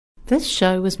This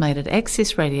show was made at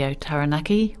Access Radio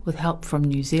Taranaki with help from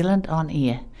New Zealand On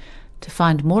Air. To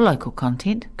find more local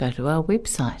content, go to our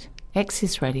website,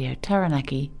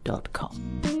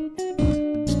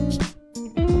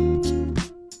 accessradiotaranaki.com.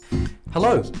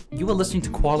 Hello, you are listening to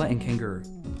Koala and Kangaroo.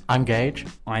 I'm Gage,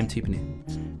 I'm Tiffany.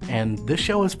 and this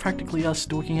show is practically us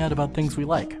talking out about things we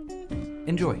like.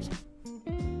 Enjoy.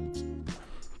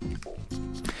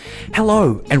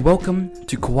 Hello, and welcome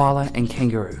to Koala and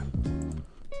Kangaroo.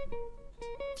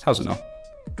 How's it now?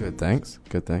 Good, thanks.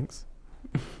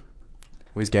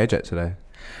 Where's Gage at today?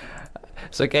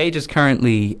 So Gage is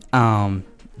currently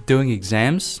doing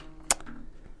exams.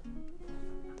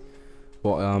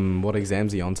 What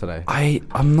exams are you on today?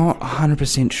 I'm not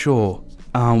 100% sure.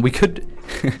 We could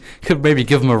maybe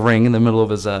give him a ring in the middle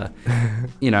of his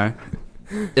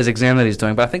his exam that he's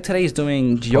doing. But I think today he's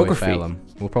doing geography.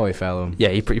 We'll probably fail him. Yeah,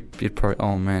 he'd probably.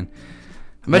 Oh man,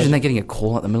 imagine that getting a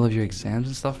call at the middle of your exams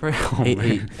and stuff, right? Oh,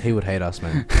 he would hate us,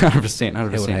 man.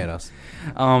 100%. He would hate us.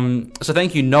 So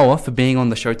thank you, Noah, for being on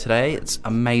the show today. It's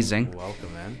amazing. You're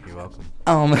welcome, man. You're welcome.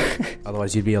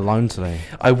 Otherwise you'd be alone today.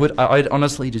 I'd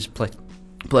honestly just play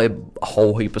a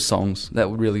whole heap of songs. That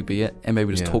would really be it, and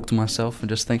maybe just talk to myself and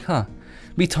just think,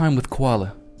 me time with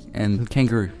Koala and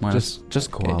Kangaroo.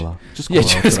 Just Koala. Just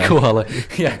Koala.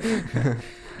 Yeah.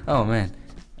 Oh man.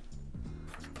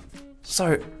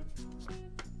 So.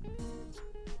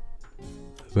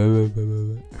 Noah.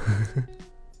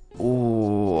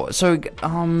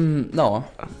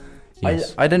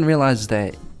 Yes. I didn't realize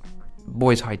that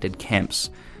Boys High did camps.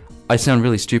 I sound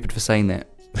really stupid for saying that.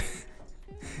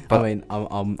 But I mean,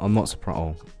 I'm not surprised.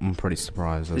 Oh, I'm pretty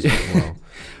surprised as well.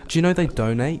 Do you know they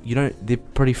donate? They're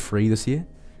pretty free this year.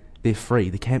 They're free.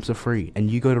 The camps are free,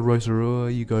 and you go to Rotorua.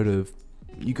 You go to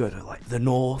like the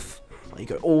north. Like, you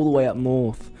go all the way up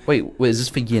north. Wait, is this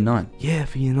for year 9? Yeah,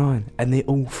 for year 9, and they're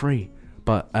all free.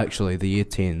 But actually, the year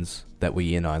 10s that were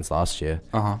year 9s last year,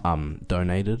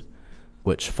 donated,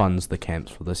 which funds the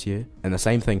camps for this year. And the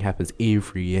same thing happens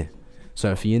every year.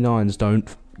 So if year 9s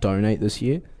don't donate this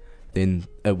year, then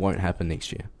it won't happen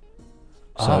next year.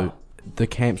 So the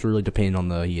camps really depend on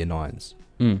the year 9s.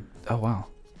 Oh wow.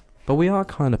 But we are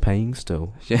kind of paying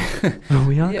still. Yeah.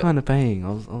 We are kind of paying.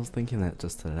 I was thinking that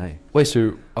just today. Wait,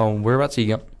 so whereabouts are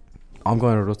you going? I'm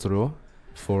going to Rotorua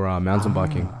for mountain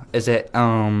biking. Is it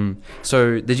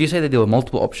so did you say that there were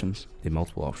multiple options? There are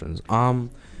multiple options.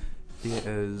 There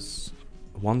is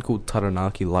one called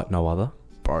Taranaki like no other.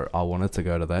 Bro, I wanted to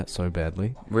go to that so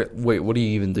badly. Wait, what do you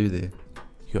even do there?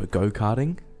 You go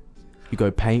go-karting. You go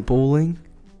paintballing.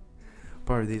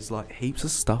 Bro, there's like heaps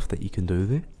of stuff that you can do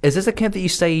there. Is this a camp that you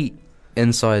stay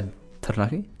inside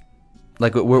Taranaki?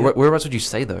 Like, whereabouts would you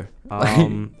stay though?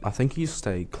 I think you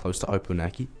stay close to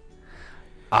Opunaki.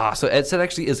 So it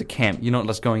actually is a camp. You're not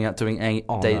just going out doing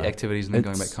day activities and then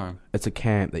going back home. It's a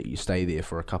camp that you stay there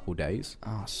for a couple days.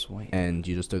 Oh, sweet. And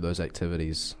you just do those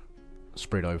activities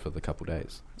spread over the couple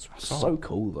days. It's so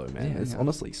cool though, man. It's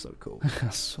honestly so cool.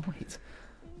 Sweet.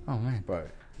 Oh man, bro,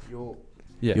 your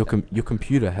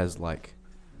computer has like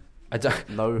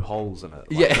no holes in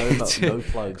it. Like, no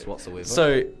plugs whatsoever.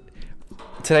 So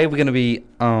today we're going to be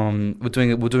we're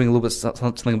doing a little bit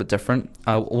something a bit different.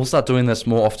 We'll start doing this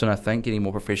more often, I think, getting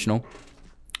more professional.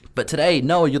 But today,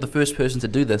 Noah, you're the first person to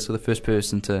do this. You're the first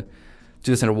person to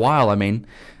do this in a while. I mean,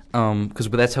 because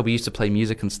that's how we used to play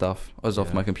music and stuff. I was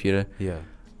off my computer. Yeah.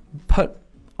 But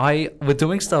we're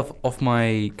doing stuff off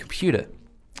my computer.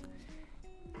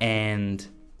 And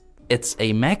it's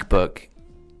a MacBook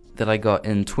that I got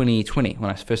in 2020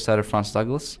 when I first started Francis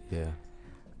Douglas. Yeah.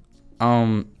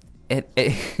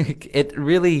 It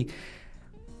really,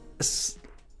 it's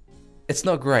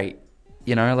not great,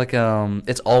 like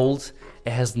it's old. It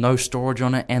has no storage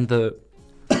on it, and the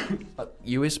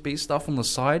USB stuff on the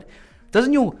side.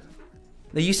 You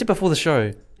said before the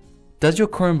show, does your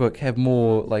Chromebook have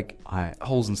more like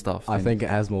holes and stuff? I think it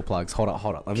has more plugs. Hold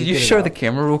up. Can you show the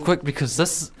camera real quick, because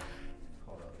this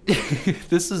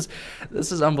is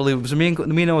unbelievable. So me and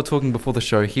Noah were talking before the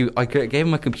show. I gave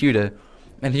him a computer,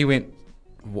 and he went,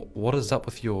 "What is up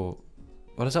with your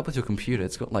computer?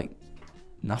 It's got like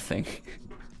nothing."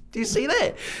 Do you see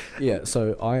that? Yeah.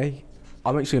 So I'm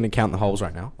actually going to count the holes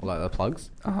right now, or like the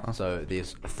plugs. So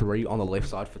there's 3 on the left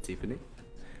side for Tiffany,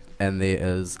 and there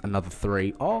is another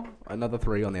 3 on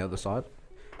the other side.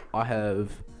 I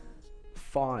have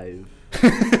 5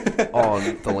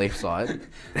 on the left side.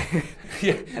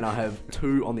 Yeah. And I have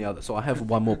 2 on the other. So I have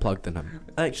 1 more plug than him.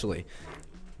 Actually,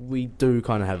 we do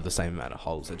kind of have the same amount of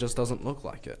holes. It just doesn't look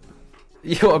like it.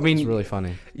 Yeah, I mean, it's really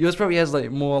funny. Yours probably has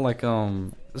like more like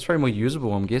it's probably more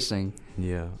usable, I'm guessing.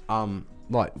 Yeah.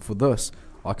 Like for this,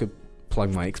 I could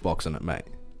plug my Xbox in it, mate.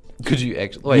 Could you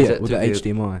actually? Wait, is yeah, that with to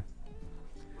the HDMI.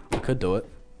 I could do it.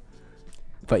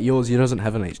 But yours doesn't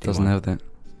have an HDMI. Doesn't have that.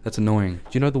 That's annoying. Do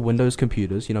you know the Windows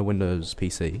computers? You know Windows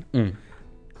PC? Mm.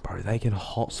 Bro, they get a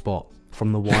hotspot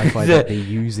from the Wi-Fi that they're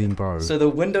using, bro. So the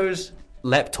Windows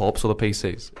laptops or the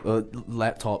PCs?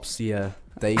 Laptops, yeah.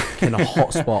 They can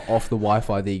hotspot off the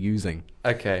Wi-Fi they're using.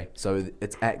 Okay. So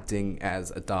it's acting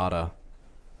as a data.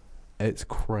 It's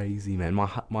crazy, man. I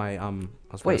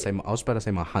was about to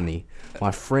say my honey.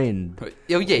 My friend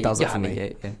Oh yeah, does yeah, it for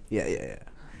me. Yeah. Yeah.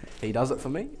 He does it for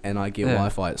me, and I get Yeah.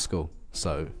 Wi-Fi at school.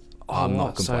 So I'm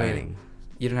not So complaining.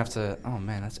 you don't have to. Oh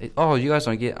man, that's it. Oh, you guys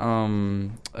don't get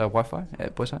Wi-Fi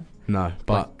at Boys Home? No,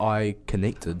 but I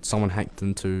connected. Someone hacked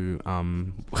into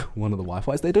one of the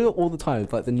Wi-Fi's. They do it all the time.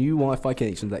 Like the new Wi-Fi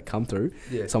connections that come through,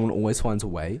 Yeah. someone always finds a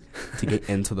way to get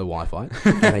into the Wi-Fi,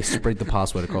 and they spread the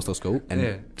password across the school. And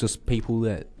Yeah. just people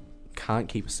that can't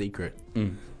keep a secret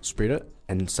Mm. spread it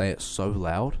and say it so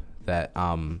loud that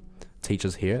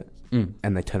teachers hear it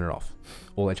and they turn it off,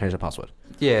 or they change the password.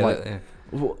 Yeah. Like-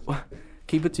 yeah.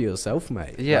 Keep it to yourself,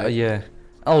 mate. Yeah, Like, yeah.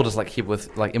 I'll just like keep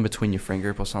with like in between your friend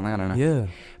group or something. I don't know. yeah.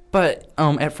 But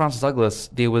at Francis Douglas,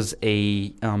 there was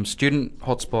a student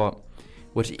hotspot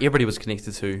which everybody was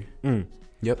connected to.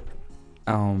 Yep.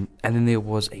 And then there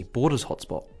was a Borders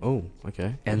hotspot. Oh,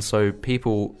 okay. And so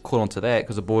people caught onto that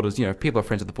because the Borders, people are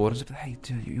friends with the Borders. Hey,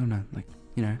 dude, you wanna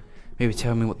maybe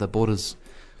tell me what the Borders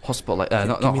hotspot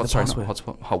Give me the password.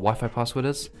 Wi-Fi password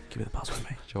is. Give me the password,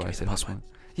 mate. Sure, I Give me said the password.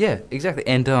 Yeah, exactly.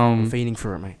 And I'm feeding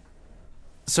for it, mate.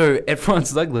 so at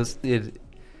Francis Douglas, they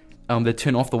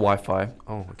turn off the Wi-Fi,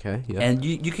 Oh, okay. Yeah. and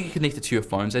you can connect it to your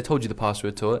phones. They told you the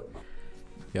password to it,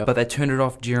 Yep. but they turned it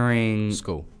off during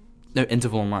School.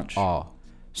 interval and lunch. Oh,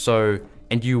 So,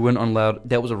 and you weren't allowed.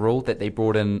 That was a rule that they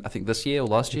brought in, I think this year or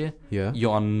last year. yeah.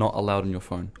 You are not allowed on your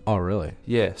phone. Oh, really?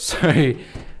 Yeah. So,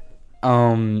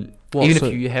 Well, even so-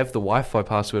 if you have the Wi-Fi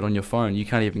password on your phone, you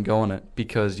can't even go on it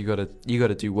because you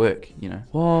gotta do work.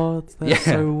 What? That's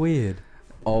Yeah. so weird.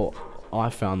 Oh, I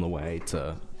found the way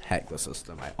to hack the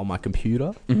system, mate. On my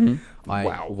computer. Mm-hmm.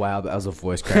 Wow, that was a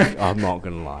voice crack. I'm not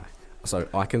gonna lie. So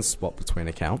I can swap between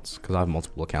accounts because I have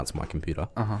multiple accounts on my computer.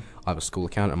 Uh-huh. I have a school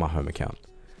account and my home account.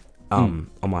 On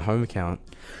my home account,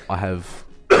 I have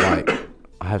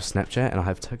Snapchat and I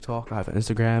have TikTok. I have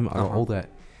Instagram. I got all that.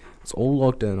 It's all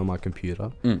logged in on my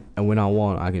computer. And when I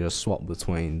want, I can just swap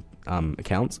between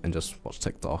accounts and just watch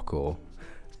TikTok or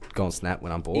go on Snap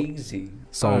when I'm bored. Easy.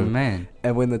 So- oh man,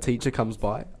 And when the teacher comes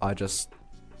by, I just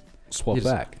swap You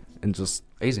just- back and just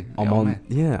easy. I'm Oh, on. man.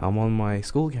 Yeah, I'm on my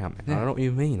school account, man. Yeah. I don't know what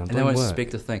you mean. I'm And they doing won't work.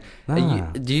 suspect a thing. Nah.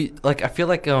 Do you like? I feel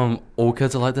like all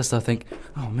kids are like this. They think,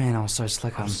 oh man, I was so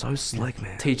slick. I'm so slick,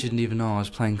 man. Teacher didn't even know I was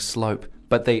playing slope.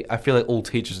 But I feel like all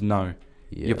teachers know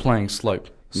Yeah. you're playing slope.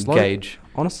 Slope? Gauge.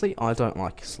 Honestly, I don't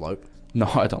like slope. No,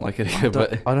 I don't like it either.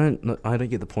 But I don't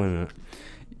get the point in it.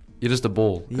 you're just a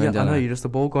ball. Yeah, going I down know. a- You're just a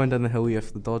ball going down the hill. You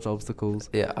have to dodge obstacles.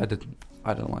 Yeah, I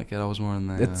don't like it. I was more in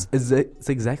the. It's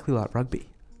exactly like rugby.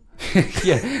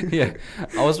 yeah.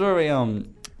 I was very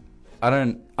I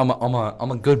don't. I'm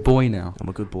a good boy now. I'm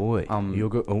a good boy. You're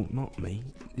good. Oh, not me.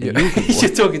 Yeah, You're a good boy.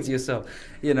 you're talking to yourself.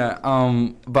 But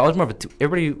I was more of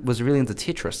everybody was really into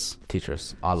Tetris.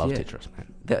 Tetris. I love Yeah. Tetris, man.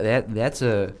 That's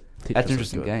an Tetris is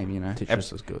interesting good. game.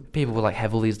 Tetris is good. People would like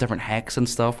have all these different hacks and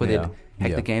stuff where Yeah. they'd hack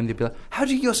Yeah. the game. They'd be like, "How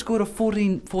did you get score to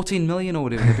 14 million or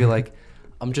whatever?" They'd be like,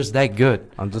 "I'm just that good."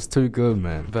 I'm just too good,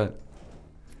 man. But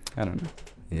I don't know.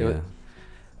 Yeah.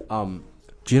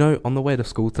 Do you know, on the way to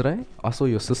school today, I saw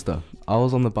your sister. I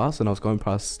was on the bus and I was going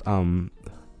past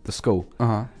the school,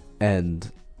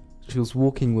 and she was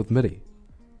walking with Mitty.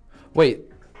 Wait.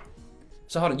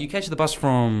 So hold on. You catch the bus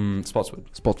from Spotswood.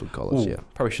 Spotswood College, Ooh, yeah.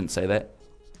 Probably shouldn't say that.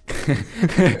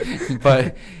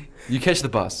 But you catch the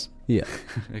bus. Yeah.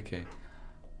 Okay.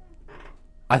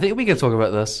 I think we can talk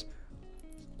about this.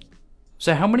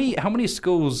 So how many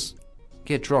schools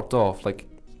get dropped off? Like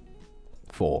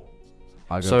 4.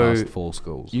 I go So, past 4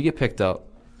 schools. you get picked up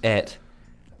at,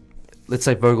 let's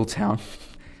say Vogeltown,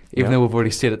 even Yeah. though we've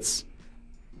already said it's.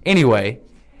 Anyway,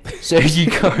 so you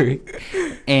go,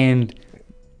 and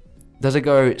does it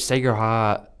go Sacred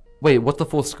Heart? Wait, what's the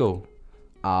 4th school?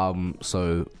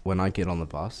 So when I get on the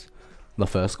bus, the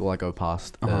first school I go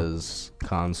past Uh-huh. is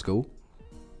Khan School.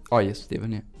 Oh yes,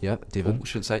 Devon. Yeah. Yeah, Devon. Oh,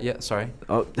 should say yeah. Sorry.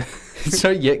 Oh.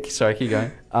 Sorry. Yeah. Sorry. Keep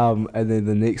going. And then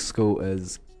the next school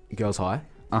is Girls High,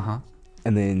 Uh-huh.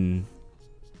 and then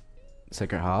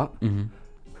Sacred Heart, Mm-hmm.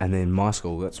 and then my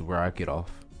school. That's where I get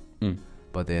off. Mm.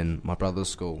 But then my brother's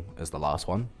school is the last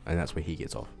one, and that's where he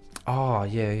gets off. Oh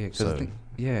yeah. 'Cause I So, think,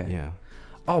 yeah. Yeah.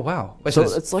 Oh wow. Wait, So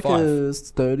there's it's like 5. a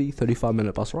 35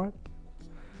 minute bus ride.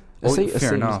 Oh,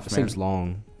 fair enough, It seems man.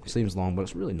 long. It seems long, but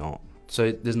it's really not.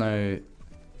 So there's no.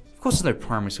 Of course, there's no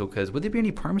primary school kids. Would there be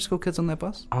any primary school kids on that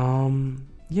bus?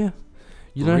 Yeah.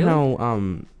 You know Really? how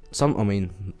some, I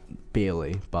mean,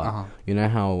 barely, but Uh-huh. you know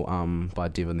how by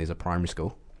Devon there's a primary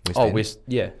school. West Oh, End? West.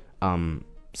 Yeah.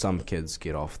 Some kids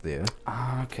get off there.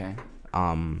 Ah, okay.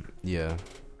 Yeah.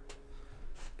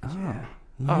 Oh.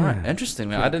 All right. Interesting,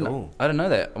 man. Pretty cool. I didn't know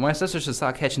that. My sister should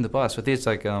start catching the bus, but there's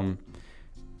like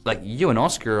you and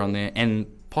Oscar are on there, and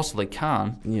possibly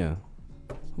Khan. Yeah.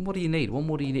 What do you need? What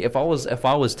more do you need? If I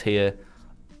was Tia,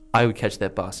 I would catch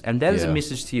that bus. And that is a Yeah.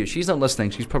 message to you. She's not listening.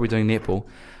 She's probably doing netball.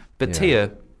 But Yeah.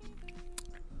 Tia,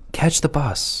 catch the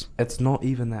bus. It's not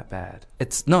even that bad.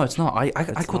 It's not. I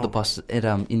caught the not. bus at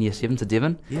in year 7 to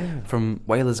Devon. Yeah. From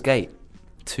Whalers Gate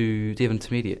to Devon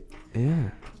Intermediate. Yeah.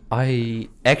 I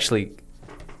actually,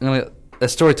 a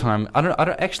story time. I don't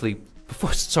actually.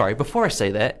 Before I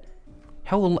say that,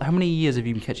 how many years have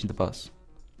you been catching the bus?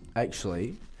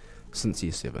 Actually, since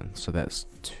year 7, so that's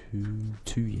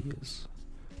 2 years.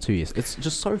 2 years. It's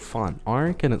just so fun. I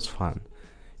reckon it's fun.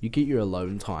 You get your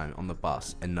alone time on the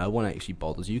bus, and no one actually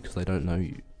bothers you because they don't know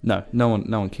you. No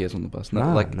one cares on the bus.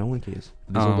 No, like no one cares.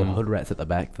 There's all the hood rats at the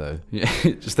back, though. yeah,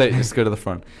 just go to the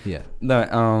front. Yeah.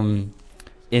 No,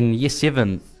 in year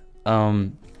 7,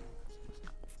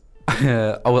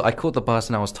 I caught the bus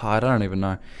and I was tired. I don't even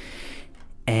know,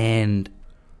 and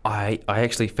I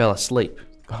actually fell asleep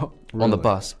on the Really?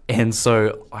 bus, and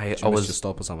so I was to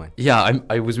stop or something. yeah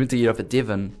I was meant to get off at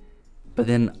Devon, but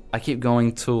then I kept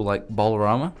going to like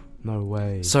Bolorama, No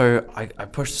way. so I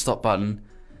pushed the stop button,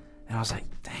 and I was like,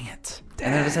 dang it,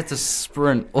 and I just had to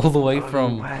sprint all the way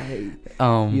from way.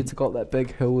 um You got that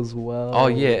big hill as well. Oh,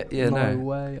 yeah, No no.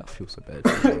 way. I feel so bad.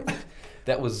 for you.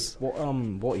 that was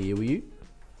What year were you?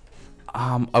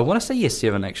 I want to say year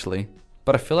 7 actually,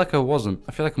 but I feel like I wasn't.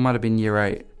 I feel like it might have been year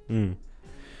 8.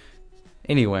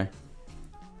 Anyway,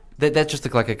 that's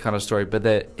just like a kind of story. But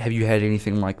have you had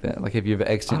anything like that? Like, have you ever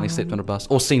accidentally slept on a bus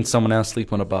or seen someone else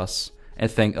sleep on a bus and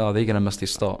think, oh, they're gonna miss their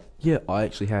stop? Yeah, I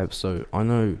actually have. So I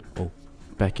know. Well,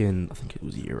 back in I think it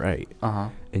was year 8.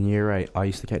 In year 8, I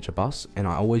used to catch a bus, and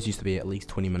I always used to be at least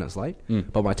 20 minutes late.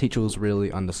 But my teacher was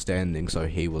really understanding, so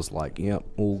he was like, "Yep,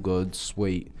 all good,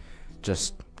 sweet,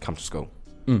 just come to school."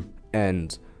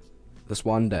 And this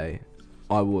one day,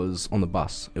 I was on the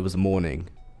bus. It was the morning.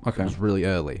 Okay. It was really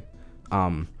early.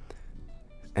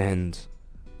 And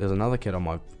there's another kid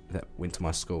that went to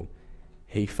my school.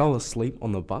 He fell asleep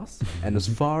on the bus, and as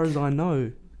far as I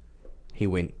know, he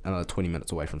went another 20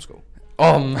 minutes away from school.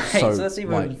 Oh, mate, So, so that's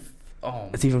even.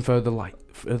 like, It's even further,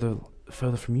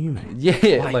 further from you, man.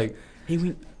 yeah, like he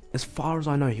went as far as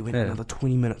I know. He went Yeah. another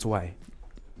 20 minutes away.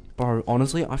 Bro,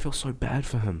 honestly, I feel so bad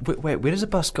for him. wait, where does the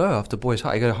bus go after Boys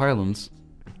High? You go to Highlands,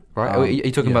 right? Are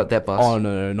you talking yeah. about that bus? Oh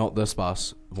no, not this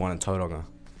bus. The one in Tauranga.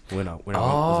 When I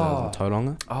was in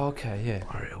Tauranga. Oh, okay, yeah.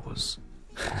 Bro, it was.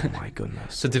 Oh my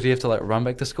goodness. So did he have to like run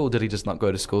back to school? Did he just not go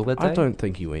to school that day? I don't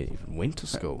think he even went to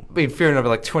school. I mean, fair enough.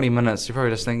 Like 20 minutes. You're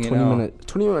probably just thinking,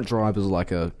 20 minute drive is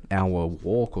like a hour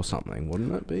walk or something,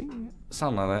 wouldn't it be?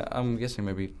 something like that. I'm guessing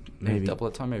maybe Maybe. double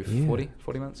the time, maybe Yeah. 40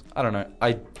 minutes. I don't know.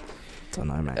 I Don't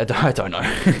know, man. I don't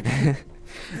know.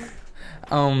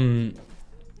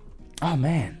 Oh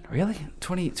man, really?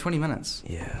 20 minutes.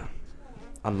 Yeah.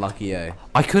 Unlucky, eh?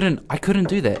 I couldn't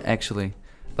do that actually.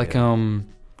 Like Yeah.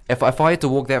 if I had to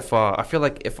walk that far, I feel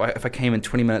like if I came in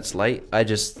 20 minutes late, I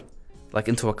just like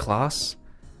into a class.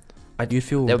 Do you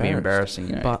feel That would be embarrassed? embarrassing,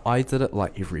 you know. But I did it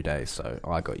like every day, so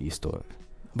I got used to it.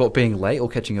 But being late or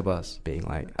catching a bus? Being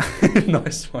late.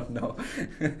 Nice one, no.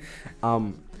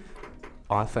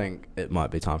 I think it might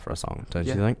be time for a song, don't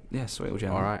Yeah. you think? Yeah, sweet. We'll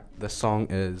jam. All right. The song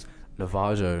is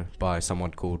Navajo by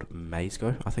someone called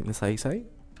Maisco. I think that's how you say it.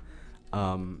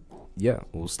 Yeah,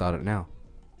 we'll start it now.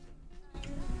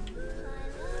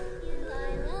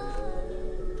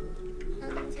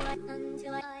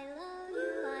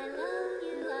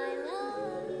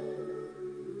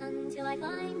 Until I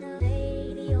find the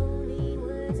day, the only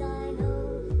words I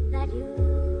know that you.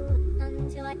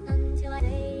 Until I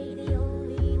say the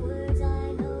only words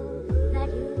I know that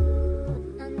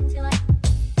you. Until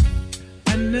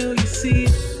I know you see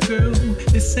it, girl.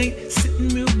 This ain't sitting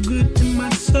real good in my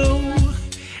soul.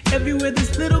 Everywhere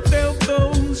this little girl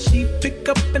goes, she pick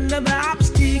up another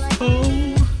obstacle.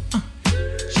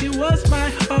 She was my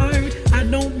heart. I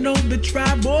don't know the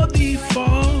tribe or the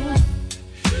fall.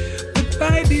 But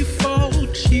by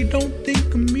default, she don't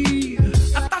think of me.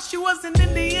 I thought she was an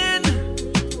Indian.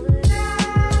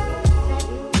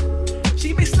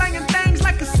 She be slanging things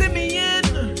like a simian.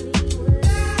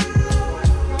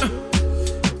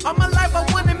 All my life I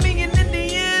wanted me an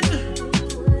Indian.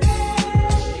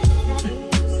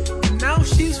 Now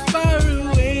she's far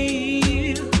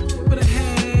away, but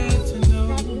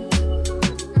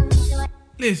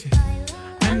Listen,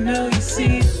 I know you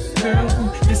see it, girl.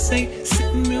 This ain't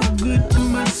sitting real good in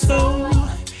my soul.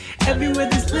 Everywhere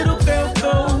this little girl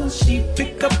goes, she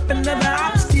pick up another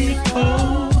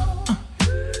obstacle.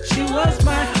 She was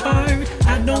my heart.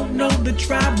 I don't know the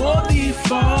tribe or the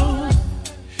fall,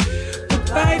 but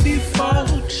by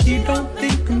default, she don't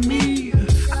think of me.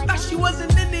 I thought she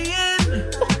wasn't in the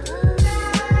end,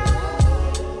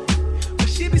 but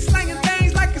she be slanging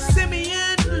things like a simian.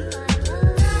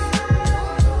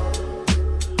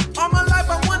 All my life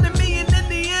I wanted me in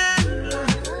the end.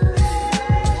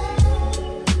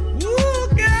 Ooh,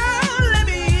 girl, let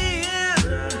me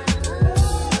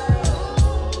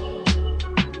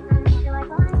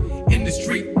in. In the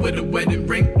street with a wedding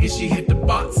ring, and she hit the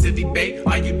bar, city babe.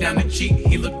 Are you down to cheat?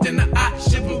 He looked in the eye,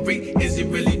 chivalry. Is he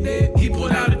really dead? He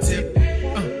pulled out a tip.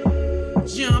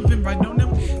 Jumping right on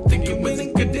them. Thinking was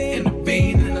it good to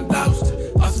intervene, and I lost her.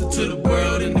 Lost her to the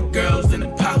world and the girls and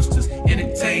imposters.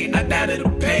 Entertained, I doubt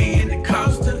it'll pay and it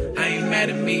cost her. I ain't mad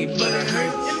at me, but it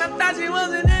hurt. And I thought she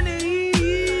wasn't in it.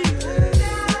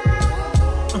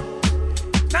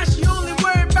 Now she only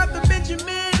worried about the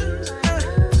Benjamins.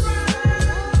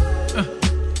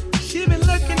 She been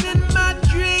lurking in my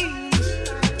dreams.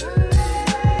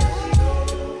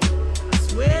 I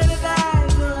swear that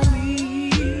eyes on me.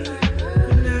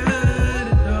 Good night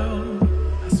at all.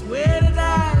 I swear that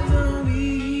eyes on me.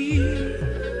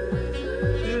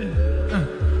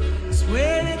 I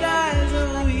swear that eyes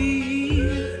on me.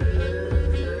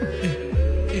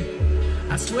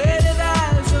 I swear that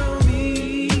eyes on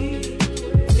me.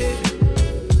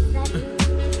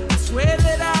 I swear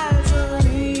that eyes on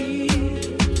me.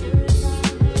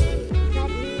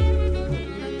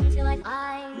 I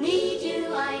need you,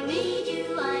 I need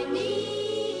you, I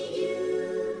need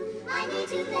you. I need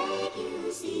to make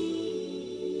you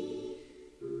see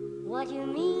what you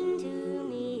mean to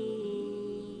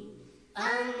me.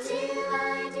 Until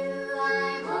I do,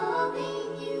 I'm hoping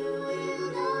you will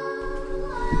know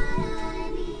what I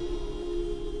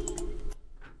mean.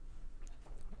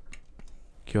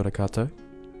 Kia ora kato.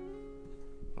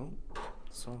 Oh,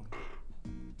 song.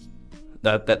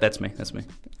 That's me. That's me.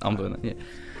 I'm doing that. Yeah.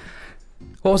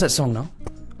 What was that song,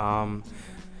 Noel?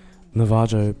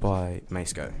 Navajo by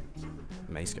Masco.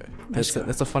 Masco. Masco.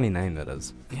 That's a funny name, that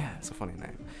is. Yeah, it's a funny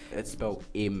name. It's spelled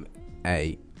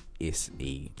M-A-S-E-G-O.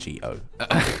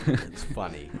 It's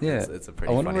funny. Yeah. It's a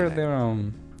pretty I wonder funny where name. they're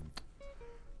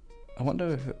I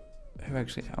wonder who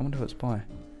actually. I wonder who it's by.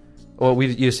 Well,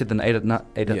 you said the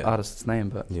Yeah. artist's name,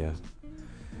 but Yeah.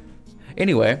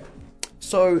 anyway.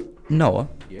 So Noah,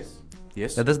 Yes.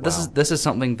 Yes. now this is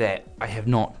something that I have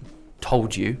not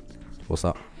told you, What's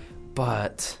up?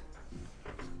 but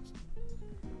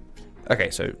okay.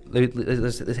 So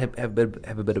let's have a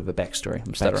bit of a backstory.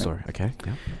 I'm stuttering. Backstory. Okay.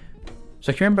 Yeah.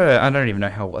 So can you remember? I don't even know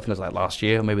how. I think it was like last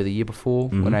year, or maybe the year before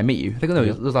when I met you. I think Yeah.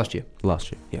 it was last year.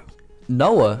 Last year. Yeah.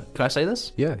 Noah, can I say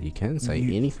this? Yeah. You can say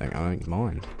anything. I don't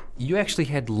mind. You actually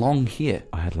had long hair,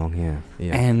 I had long hair.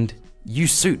 Yeah. and you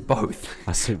suit both.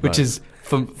 I suit Which both. is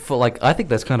for like, I think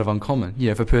that's kind of uncommon. You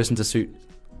know, for a person to suit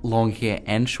long hair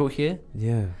and short hair.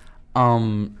 Yeah.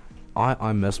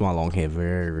 I miss my long hair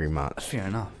very, very much. Fair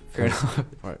enough. Fair enough.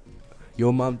 Right.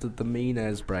 Your mum did the mean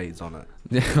as braids on it.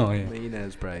 Oh yeah. Mean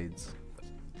as braids.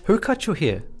 Who cut your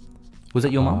hair? Was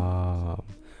it your mum?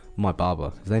 My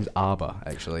barber. His name's Arba,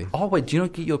 actually. Oh wait, do you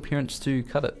not get your parents to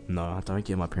cut it? No, I don't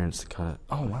get my parents to cut it.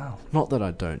 Oh wow. Not that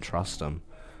I don't trust them,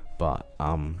 but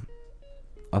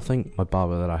I think my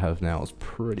barber that I have now is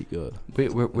pretty good.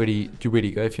 Where do you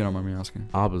go if you don't mind me asking?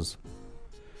 Arba's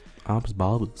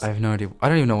Barbers. I have no idea. I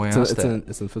don't even know where I asked that.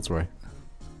 It's in Fitzroy.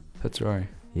 That's right.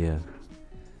 Yeah.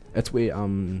 It's where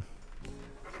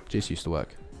Jess used to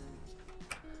work.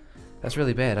 That's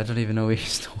really bad. I don't even know where you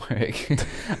used to work.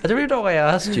 I don't even know why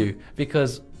I asked you,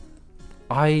 because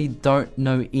I don't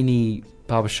know any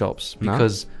barbershops. No?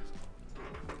 Because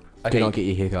Do not get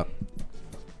your hair cut.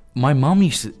 my mum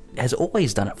has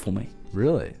always done it for me.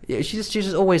 Really? Yeah, she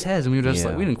just always has, and we were just Yeah.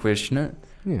 like, we didn't question it,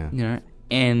 Yeah. you know.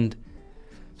 And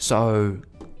so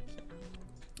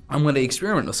I'm going to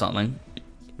experiment with something,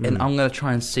 and I'm going to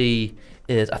try and see.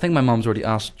 I think my mum's already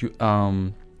asked you.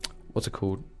 What's it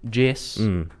called? Jess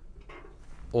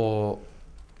or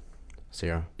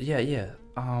Sarah. yeah.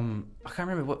 I can't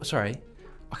remember what. Sorry,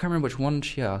 I can't remember which one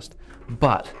she asked,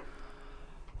 but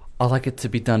I like it to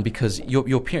be done because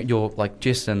your parent, like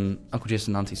Jess and Uncle Jess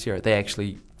and Auntie Sarah, they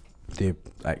actually. They're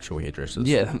actual hairdressers.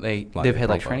 Yeah, they've had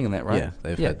like training in that, right? Yeah,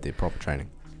 they've had their proper training.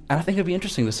 And I think it'd be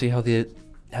interesting to see how they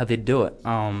do it.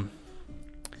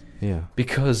 Yeah.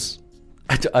 Because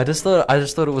I just thought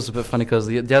it was a bit funny because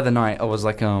the other night I was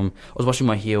like I was washing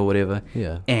my hair or whatever.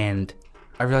 Yeah. And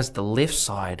I realized the left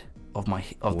side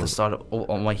of the side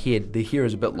of my head, the hair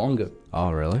is a bit longer.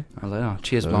 Oh, really? I was like, oh,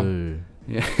 cheers, mum.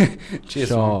 Yeah,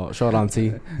 cheers, mum. Short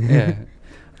auntie. Yeah.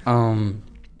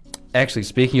 Actually,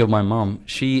 speaking of my mum,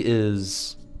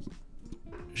 she's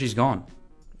gone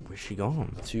Where's she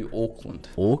gone? to Auckland.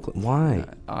 Auckland? Why?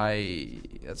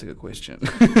 That's a good question.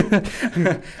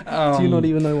 Do you not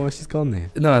even know why she's gone there?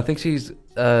 No, I think she's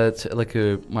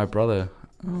my brother.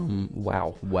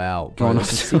 Wow. Wow. Going Bro, on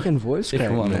that's a to- second voice Yeah, crack,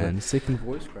 come on, man. man. Second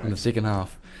voice crack. In the second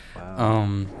half.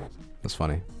 Wow. That's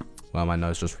funny. Well, my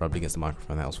nose just rubbed against the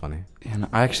microphone. That was funny. And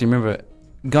I actually remember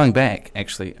going back.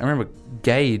 Actually, I remember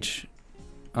Gage.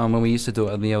 When we used to do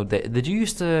it in the old day.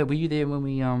 Were you there when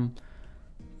we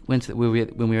went to when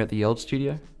we were at the old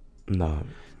studio? No,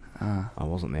 I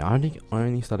wasn't there. I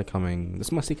only started coming. This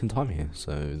is my second time here.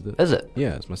 So Is it?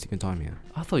 yeah, it's my second time here.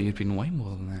 I thought you'd been way more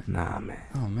than that. Nah, man.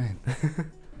 Oh man.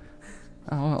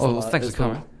 well, thanks for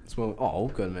coming. All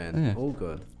good, man. Yeah. All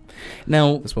good.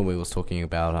 Now. That's when we was talking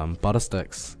about butter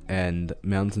sticks and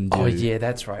Mountain Dew. Oh yeah,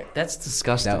 that's right. That's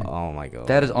disgusting. Oh my god.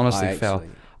 That is honestly I foul.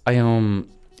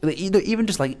 actually- Even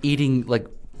just like eating like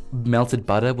melted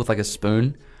butter with like a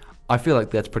spoon, I feel like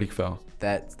that's pretty foul.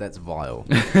 That's vile.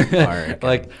 I reckon.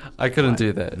 Like I couldn't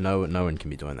do that. No one can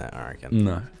be doing that. I reckon.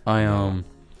 No,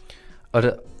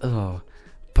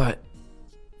 but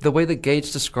the way that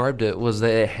Gage described it was that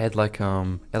it had like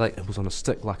It was on a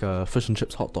stick like a fish and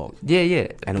chips hot dog, yeah,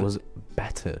 and it was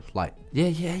battered. Like yeah,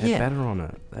 had batter on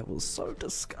it. That was so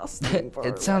disgusting. Bro.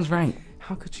 It sounds rank,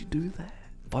 How could you do that?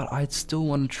 but I'd still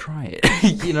want to try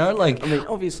it. You know, like I mean,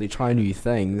 obviously try new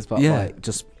things, but Yeah. like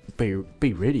just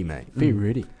be ready, mate. Be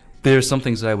ready. there are some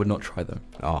things that I would not try though,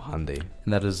 Oh, Hundy.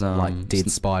 and that is Like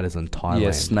dead spiders in Thailand.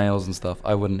 yeah, snails and stuff.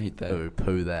 I wouldn't eat that. Oh,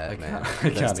 poo that, I man. can't- I can't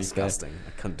eat That's that. disgusting.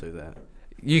 I couldn't do that.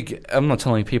 I'm not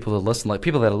telling people to listen. Like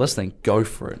people that are listening, go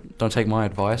for it. Don't take my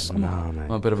advice. I'm, Nah, mate.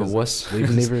 I'm a bit of a 'Cause wuss.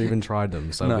 We've never even tried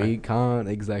them, so No. we can't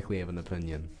exactly have an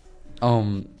opinion.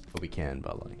 But we can,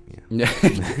 but like, yeah.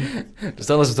 Yeah. Just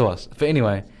don't listen to us. But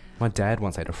anyway, My dad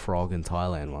once ate a frog in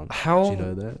Thailand once. How- Did you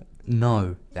know that?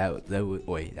 no,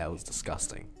 That was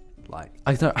disgusting. Like,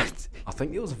 I don't. I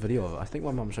think there was a video of it. I think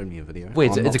my mum showed me a video.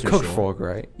 Wait, I'm it's a not too cooked sure. frog,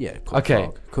 right? Yeah, cooked Okay.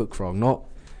 frog. Cooked frog, not.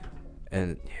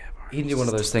 And yeah, bro, He didn't do it's one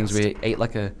of those things where he ate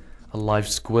like a live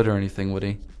squid or anything, would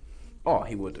he? Oh,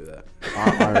 he would do that.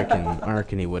 I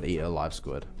reckon he would eat a live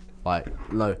squid. Like,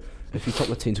 no, if you took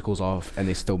the tentacles off and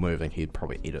they're still moving, he'd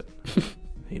probably eat it.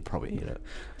 He'd probably eat it.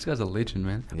 This guy's a legend,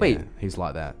 man. Yeah, Wait, he's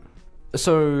like that.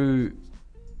 so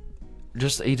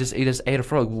he just ate a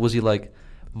frog? Was he like?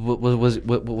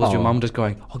 Was your Oh. mum just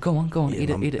going? Oh, go on, Yeah, eat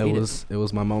it, eat it, it eat was it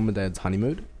was my mum and dad's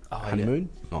honeymoon. Oh, yeah. Honeymoon,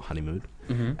 not honeymoon.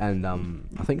 Mhm. And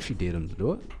I think she dared him to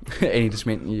do it. it. And he just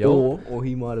went, yo. Or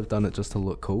he might have done it just to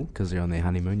look cool because they're on their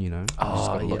honeymoon, you know. Just Oh,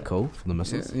 got to yeah. look cool for the Yeah,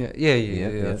 missus.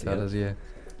 yeah. That's how it is. Yeah.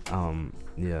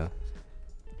 Yeah.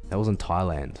 That was in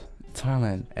Thailand,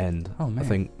 Thailand. and Oh, man. I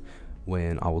think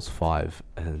when I was 5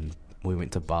 and we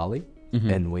went to Bali,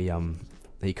 Mhm. and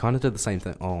he kind of did the same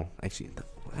thing. Oh, actually,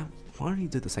 why did he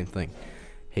do the same thing?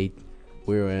 We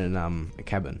were in a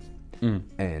cabin, Mm.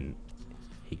 and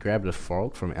he grabbed a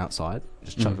frog from outside,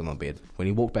 just chucked it on the bed. When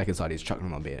he walked back inside, he just chucked it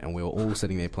on the bed, and we were all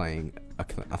sitting there playing, I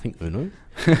think Uno.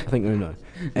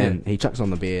 And he chucks it on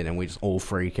the bed, and we just all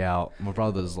freak out. My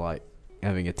brother's like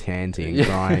having a tanty and Yeah.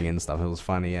 crying and stuff. It was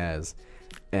funny as,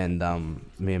 and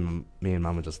me and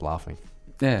mum were just laughing.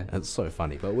 Yeah. It's so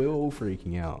funny, but we were all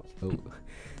freaking out. It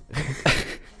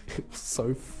was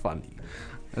so funny.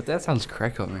 But that sounds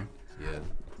crack up, man. Yeah,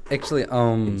 Actually,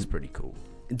 it's pretty cool.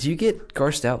 do you get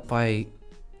grossed out by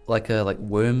like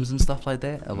worms and stuff like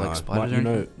that, or like No, spiders? you or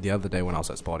know, anything? the other day when I was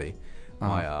at Spotty,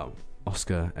 my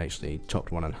Oscar actually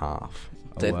chopped one in half.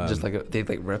 They just do you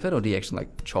like rip it, or do you actually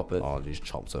like chop it? Oh, he just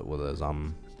chopped it with his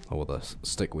with a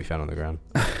stick we found on the ground.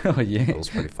 Oh yeah. It was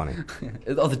pretty funny.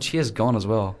 Oh, the chair's gone as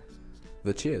well.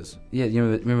 The cheers. Yeah, you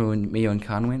remember when Mio and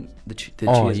Khan went? The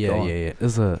chair's Yeah, gone. yeah.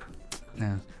 Is it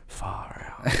Yeah.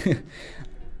 far out?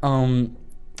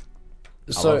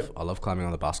 So I love climbing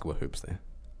on the basketball hoops there.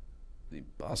 the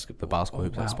basketball. The basketball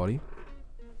hoops at Spotty.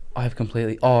 I have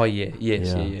completely. Oh yeah,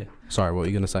 yeah. Sorry, what were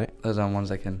you gonna say? Those are ones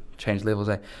that can change levels.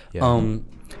 Eh? Yeah.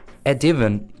 At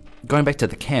Devon, going back to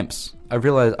the camps, I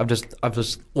realized I've just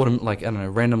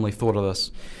randomly thought of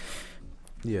this.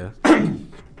 Yeah.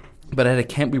 But at a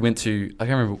camp we went to, I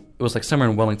can't remember. It was like somewhere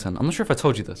in Wellington. I'm not sure if I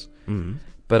told you this. Mm.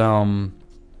 But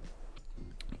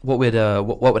what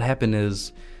would happen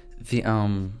is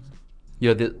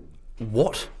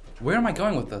what? Where am I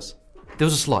going with this? There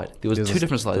was a slide. There was two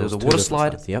different slides. There was a water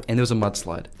slide, Yep. and there was a mud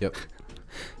slide. Yep.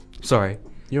 Sorry.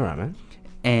 You're right, man.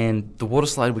 and the water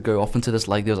slide would go off into this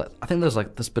lake. I think there was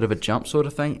like this bit of a jump sort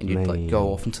of thing, and you'd like go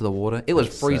Man. off into the water. It was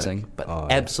That's freezing, sick. but Oh,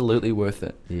 yeah. absolutely worth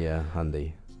it. Yeah,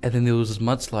 Hundy. And then there was this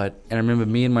mudslide, and I remember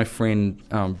me and my friend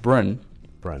Bryn,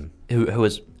 Brun. who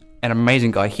was an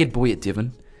amazing guy. He had boy at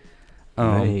Devon.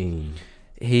 Man.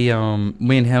 Me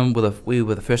and him we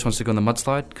were the first ones to go on the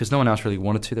mudslide because no one else really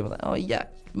wanted to. They were like, "Oh yeah,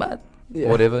 mud,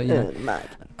 whatever." You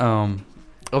know.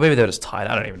 Or maybe they were just tired.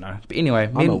 I don't even know. But anyway,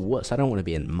 I'm a wuss. I don't want to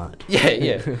be in mud.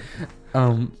 yeah.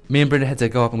 Me and Brenda had to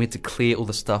go up and we had to clear all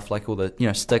the stuff, like all the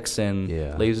sticks and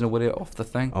Yeah. leaves and whatever off the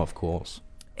thing. Oh, of course.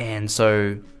 And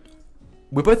so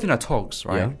we're both in our togs,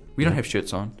 right? Yeah. We don't Yeah. have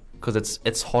shirts on because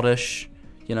it's hottish.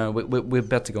 You know, we're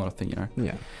about to go on a thing. You know.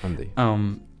 Yeah, Hundy.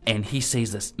 And he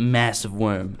sees this massive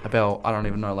worm about, I don't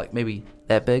even know, like maybe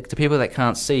that big. To people that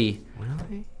can't see,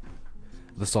 Really?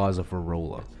 The size of a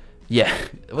ruler. yeah,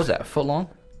 what was that, a foot long?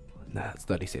 Nah, it's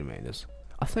 30 centimeters.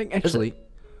 I think actually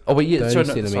Oh, wait, yeah, 30 sorry,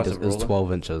 no, the size centimeters of a is ruler.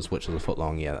 12 inches, which is a foot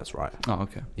long. Yeah, that's right. Oh,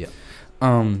 okay. Yeah.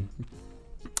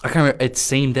 I can't remember, it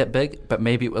seemed that big, but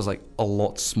maybe it was like a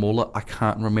lot smaller. I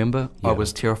can't remember. I Yeah.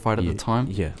 was terrified at the time.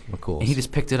 Yeah, of course. And he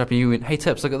just picked it up and you went, "Hey,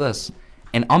 Tips, look at this."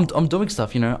 And I'm doing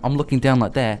stuff, I'm looking down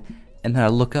like that, and then I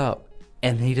look up,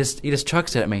 and he just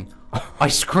chucks it at me. I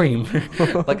scream,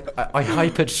 like I high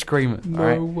pitched scream.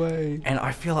 No way. And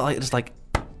I feel like it's like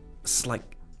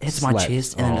hits my Slap.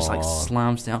 chest and then just like Aw.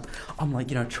 slams down. I'm like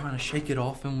trying to shake it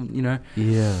off and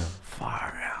Yeah.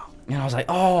 far out. And I was like,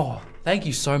 "Oh, thank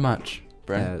you so much,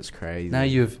 Brent. That's crazy. Now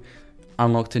you've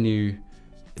unlocked a new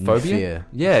New phobia." fear.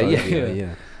 Yeah, Phobia,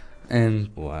 yeah. And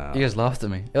Wow. you guys laughed at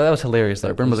me. Oh, that was hilarious though.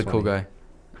 That Brent was was a cool funny.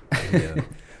 guy. Yeah. Do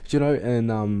you know,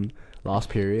 in last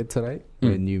period today,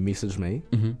 when you messaged me,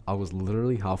 Mhm. I was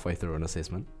literally halfway through an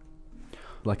assessment.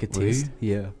 Like a Were you? test.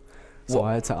 Yeah. So What?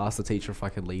 I had to ask the teacher if I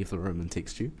could leave the room and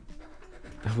text you.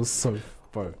 It was so...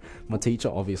 Bro, my teacher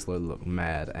obviously looked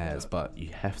mad as, but you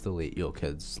have to let your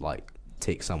kids, like,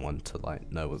 text someone to,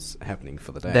 like, know what's happening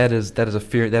for the day. That is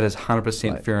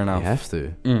 100% Like, fair enough. You have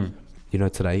to. Mm. You know,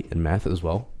 today in math as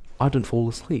well, I didn't fall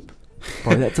asleep.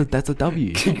 Bro, that's a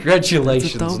W.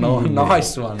 Congratulations. That's a No, W, man.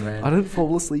 nice one, man. I didn't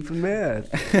fall asleep in math.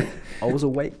 I was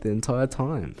awake the entire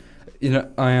time.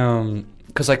 I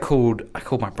because I called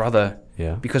my brother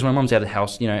Yeah. because my mum's out of the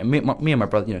house. Me and my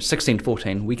brother, 16,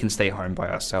 14, we can stay home by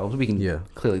ourselves. We can Yeah.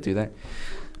 clearly do that.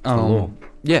 the law.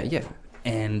 Yeah.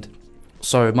 And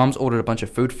so mum's ordered a bunch of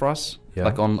food for us, Yeah.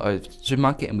 like on a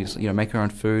supermarket, and we just, make our own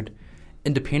food.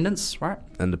 Independence, right?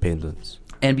 Independence.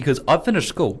 And because I've finished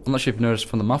school, I'm not sure if you've noticed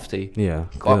from the Mufti. Yeah,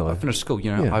 I clearly. finished school.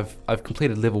 Yeah. I've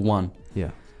completed level 1. Yeah.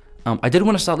 I did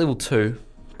want to start level 2,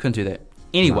 couldn't do that.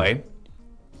 Anyway,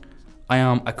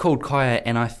 I called Kaya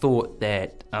and I thought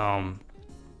that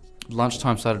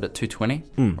lunchtime started at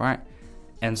 2:20, right?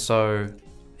 And so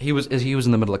he was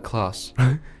in the middle of class,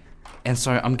 and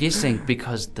so I'm guessing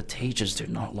because the teachers do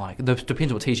not like.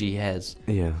 Depends what teacher he has.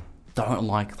 Yeah. Don't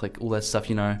like all that stuff.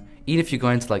 Even if you're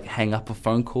going to hang up a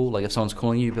phone call, like if someone's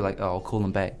calling you, you'd be like, "Oh, I'll call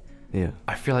them back." Yeah.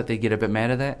 I feel like they get a bit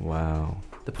mad at that. Wow.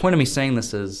 The point of me saying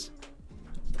this is,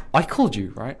 I called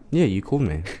you, right? Yeah, you called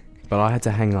me. But I had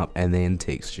to hang up and then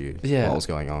text you Yeah. what was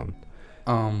going on.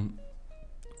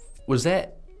 Was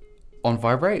that on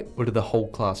vibrate or did the whole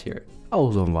class hear it? I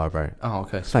was on vibrate. Oh,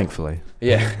 okay. Thankfully.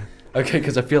 Yeah. Okay,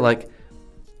 because I feel like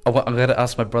I'm going to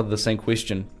ask my brother the same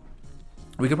question.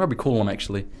 We could probably call him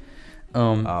actually.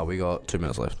 We got 2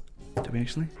 minutes left. Do we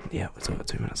actually? Yeah, we still got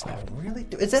 2 minutes left. Really?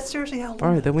 Is that seriously how long?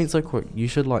 Bro, that went so quick. You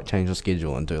should change the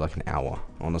schedule and do an hour,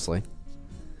 honestly.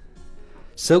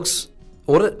 Silk's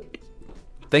Audit,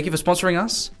 thank you for sponsoring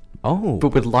us, Oh. but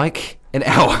we'd like an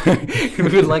hour. We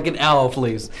would like an hour,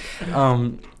 please.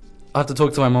 I have to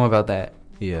talk to my mom about that.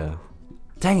 Yeah.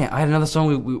 Dang it, I had another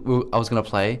song I was going to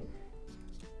play.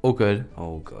 All good.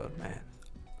 Oh, God, man.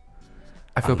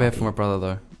 I feel bad for my brother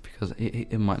though, because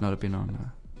it might not have been on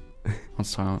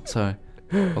silent, so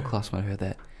our class might have heard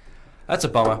that. That's a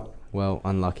bummer. Well,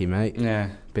 unlucky, mate. Yeah.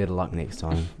 Better luck next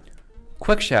time.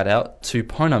 Quick shout out to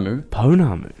Ponamu.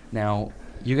 Ponamu. Now,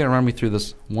 you're going to run me through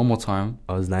this one more time.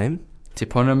 Oh, his name? Te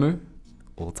Ponamu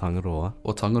O Tangaroa.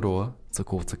 o Tangaroa.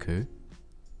 Tako Taku.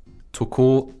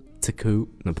 Toko Taku.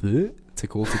 Napu.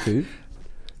 Tako Taku.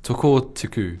 Toko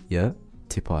Tuku. Yeah.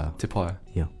 Tipaya. Te Paia.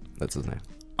 Yeah, that's his name.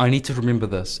 I need to remember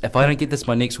this. If I don't get this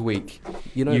by next week,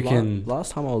 You know, you can...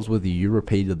 last time I was with you, you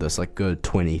repeated this good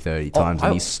 20, 30 times,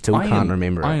 and you still I can't am-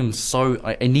 remember it. I am so...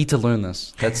 I need to learn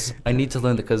this. I need to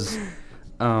learn it because...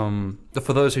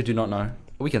 for those who do not know,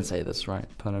 we can say this, right?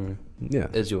 Ponamu Yeah.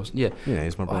 is yours. Yeah. Yeah,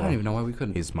 he's my brother. I don't even know why we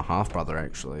couldn't. He's my half brother,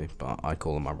 actually, but I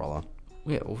call him my brother.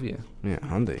 Yeah, well, yeah. Yeah,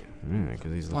 Hundy. Yeah,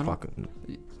 because he's Why a not? fucking.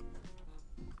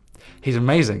 He's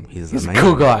amazing. He's a amazing.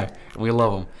 cool guy. We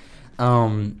love him.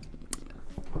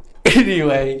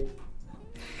 Anyway,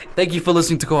 thank you for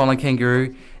listening to Koala and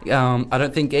Kangaroo. I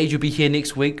don't think Gage will be here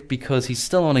next week because he's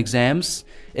still on exams.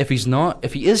 If he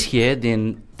is here,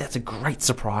 then that's a great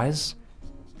surprise.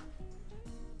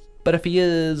 But if he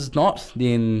is not,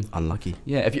 then Unlucky.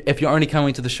 yeah. If you're only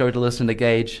coming to the show to listen to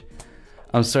Gage,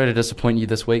 I'm sorry to disappoint you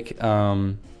this week.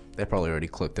 They're probably already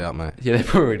clicked out, mate. Yeah,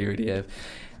 they already have.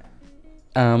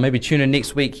 Maybe tune in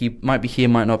next week. He might be here,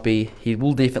 might not be. He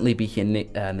will definitely be here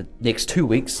the next 2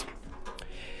 weeks.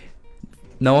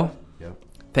 Noah, Yep.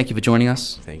 thank you for joining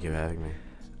us. Thank you for having me.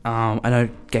 I know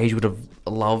Gage would have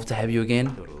loved to have you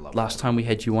again. Would've loved Last time we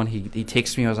had you on, he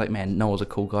texted me. I was like, man, Noah's a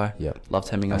cool guy. Yep. Loved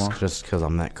having him That's on. just because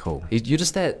I'm that cool. You're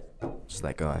just that. Just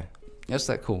that guy. That's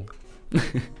that cool.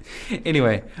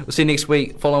 Anyway, we'll see you next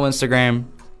week. Follow Instagram.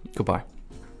 Goodbye.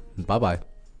 Bye-bye.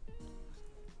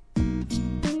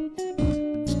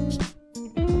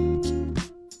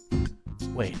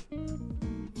 Wait.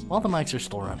 While the mics are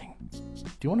still running,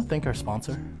 do you want to thank our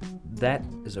sponsor? That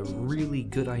is a really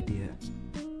good idea.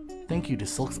 Thank you to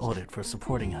Silk's Audit for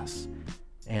supporting us.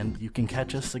 And you can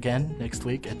catch us again next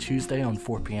week at Tuesday on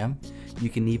 4 p.m. You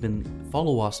can even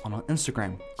follow us on our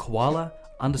Instagram,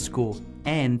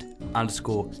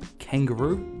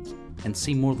 koala_and_kangaroo, and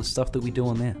see more of the stuff that we do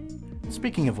on there.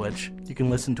 Speaking of which, you can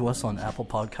listen to us on Apple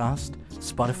Podcast,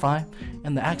 Spotify,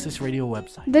 and the Access Radio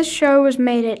website. This show was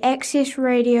made at Access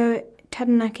Radio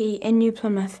Taranaki in New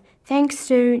Plymouth, thanks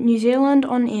to New Zealand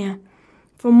On Air.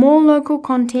 For more local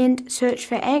content, search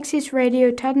for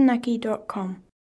accessradiotaranaki.com.